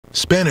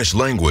Spanish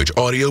language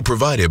audio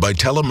provided by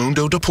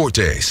Telemundo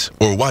Deportes.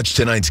 Or watch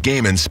tonight's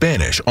game in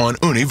Spanish on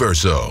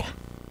Universo.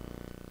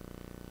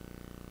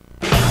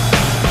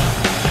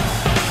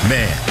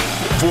 Man,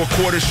 4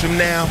 quarters from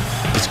now,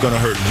 it's going to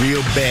hurt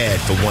real bad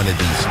for one of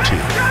these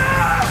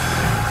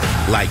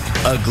two. Like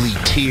ugly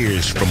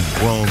tears from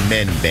grown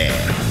men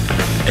bad.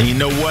 And you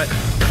know what?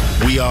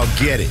 We all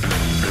get it.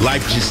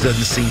 Life just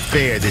doesn't seem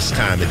fair this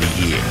time of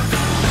the year.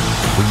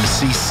 When you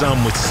see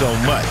some with so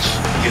much.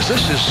 Is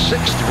this his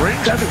 6th ring?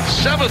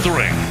 7th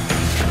ring.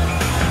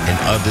 And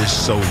others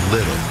so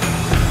little.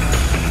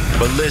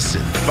 But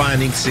listen,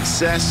 finding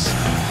success,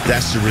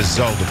 that's the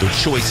result of the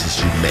choices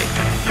you make.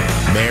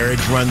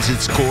 Marriage runs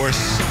its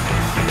course,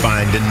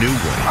 find a new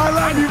one. I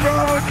love you,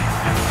 bro.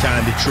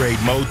 Time to trade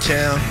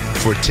Motown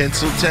for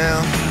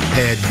Tinseltown,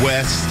 head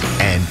west,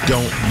 and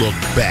don't look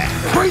back.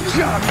 Great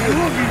job, man.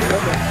 Love you,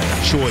 brother.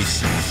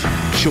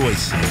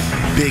 Choices,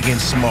 big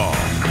and small.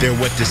 They're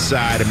what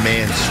decide a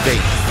man's fate.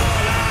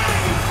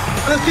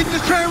 Let's keep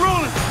this train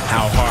rolling.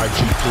 How hard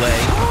you play,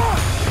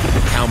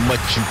 how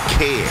much you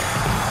care,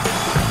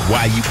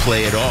 why you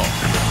play at all.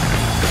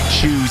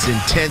 Choose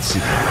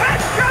intensity.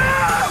 Let's go!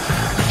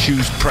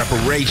 Choose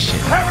preparation.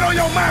 Have it on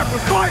your mind for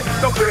fight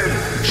the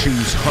business.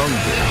 Choose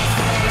hunger,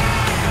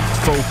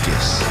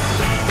 focus,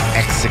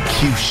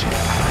 execution.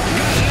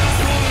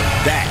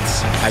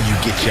 That's how you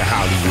get your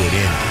Hollywood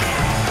ending.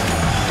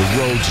 The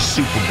road to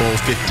Super Bowl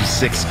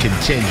 56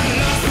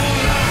 continues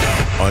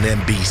on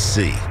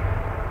NBC.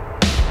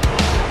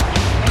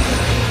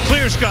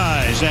 Clear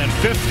skies and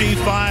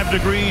 55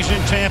 degrees in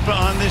Tampa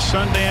on this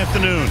Sunday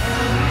afternoon.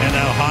 And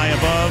now high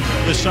above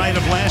the site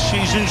of last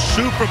season's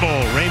Super Bowl,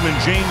 Raymond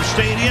James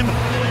Stadium,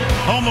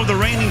 home of the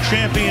reigning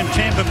champion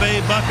Tampa Bay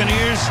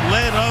Buccaneers,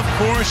 led, of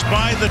course,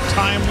 by the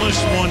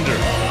timeless wonder,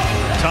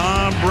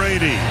 Tom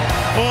Brady.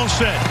 All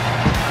set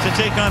to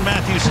take on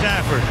Matthew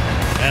Stafford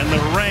and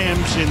the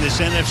Rams in this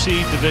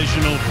NFC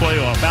Divisional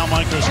playoff. Al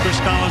Michaels, Chris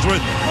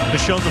Collinsworth,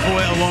 Michelle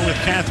DeVoy, along with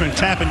Catherine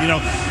Tappan. You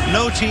know,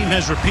 no team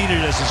has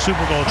repeated as the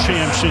Super Bowl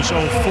champ since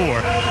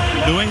 '04.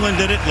 New England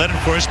did it, led, of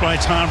course, by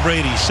Tom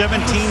Brady. 17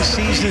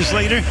 seasons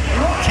later,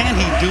 can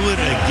he do it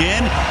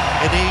again?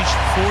 At age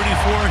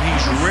 44,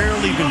 he's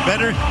rarely been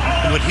better.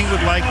 And what he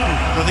would like,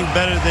 nothing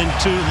better than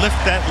to lift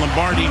that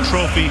Lombardi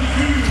trophy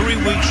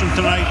 3 weeks from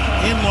tonight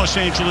in Los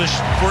Angeles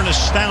for an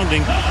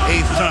astounding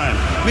 8th time.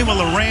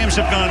 Meanwhile, the Rams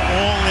have gone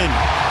all in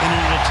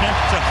an attempt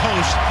to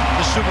host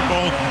the Super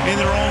Bowl in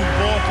their own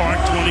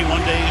ballpark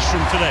 21 days from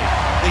today.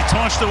 They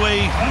tossed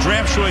away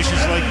draft choices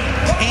like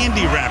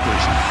candy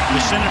wrappers.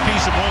 The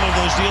centerpiece of all of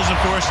those deals, of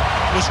course,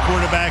 was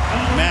quarterback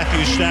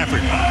Matthew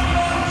Stafford.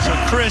 So,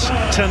 Chris,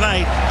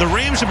 tonight, the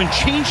Rams have been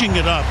changing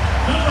it up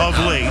of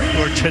late,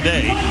 or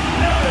today.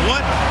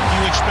 What do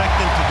you expect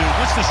them to do?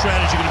 What's the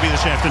strategy going to be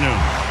this afternoon?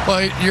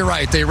 Well, you're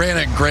right. They ran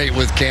it great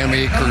with Cam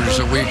Akers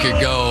a week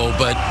ago,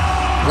 but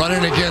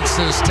running against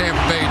this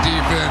Tampa Bay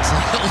defense,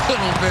 a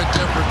little bit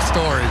different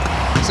story.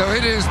 So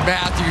it is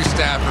Matthew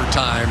Stafford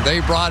time.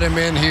 They brought him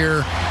in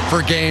here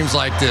for games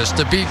like this,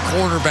 to beat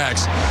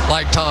quarterbacks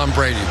like Tom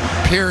Brady.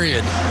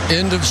 Period.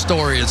 End of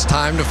story. It's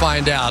time to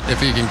find out if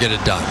he can get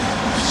it done.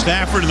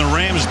 Stafford and the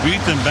Rams beat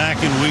them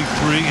back in Week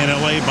 3 in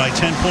L.A. by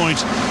 10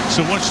 points.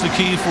 So what's the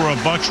key for a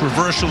Bucs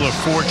reversal of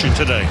fortune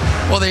today?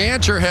 Well, the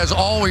answer has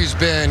always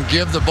been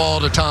give the ball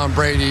to Tom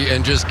Brady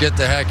and just get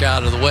the heck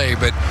out of the way.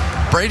 But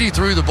Brady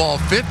threw the ball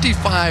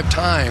 55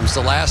 times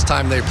the last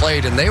time they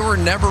played, and they were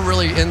never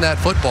really in that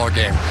football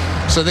game.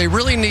 So they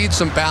really need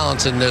some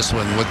balance in this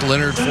one with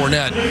Leonard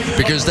Fournette,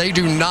 because they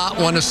do not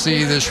want to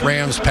see this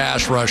Rams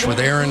pass rush with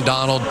Aaron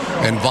Donald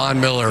and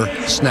Von Miller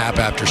snap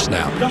after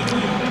snap.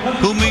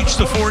 Who meets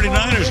the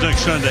 49ers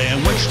next Sunday,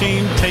 and which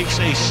team takes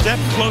a step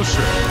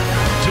closer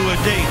to a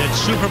date at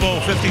Super Bowl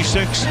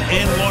 56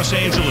 in Los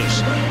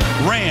Angeles?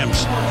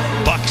 Rams,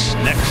 Bucs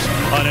next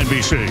on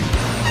NBC.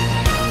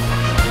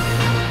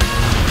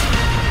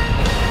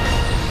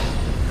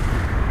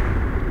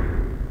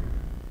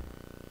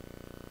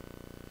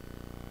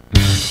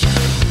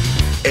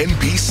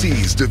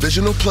 NBC's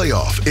Divisional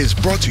Playoff is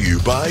brought to you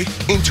by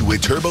Intuit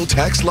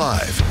TurboTax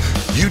Live.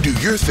 You do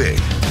your thing,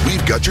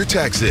 we've got your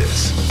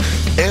taxes.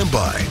 And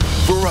by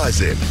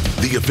Verizon,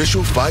 the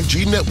official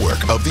 5G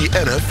network of the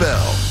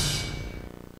NFL.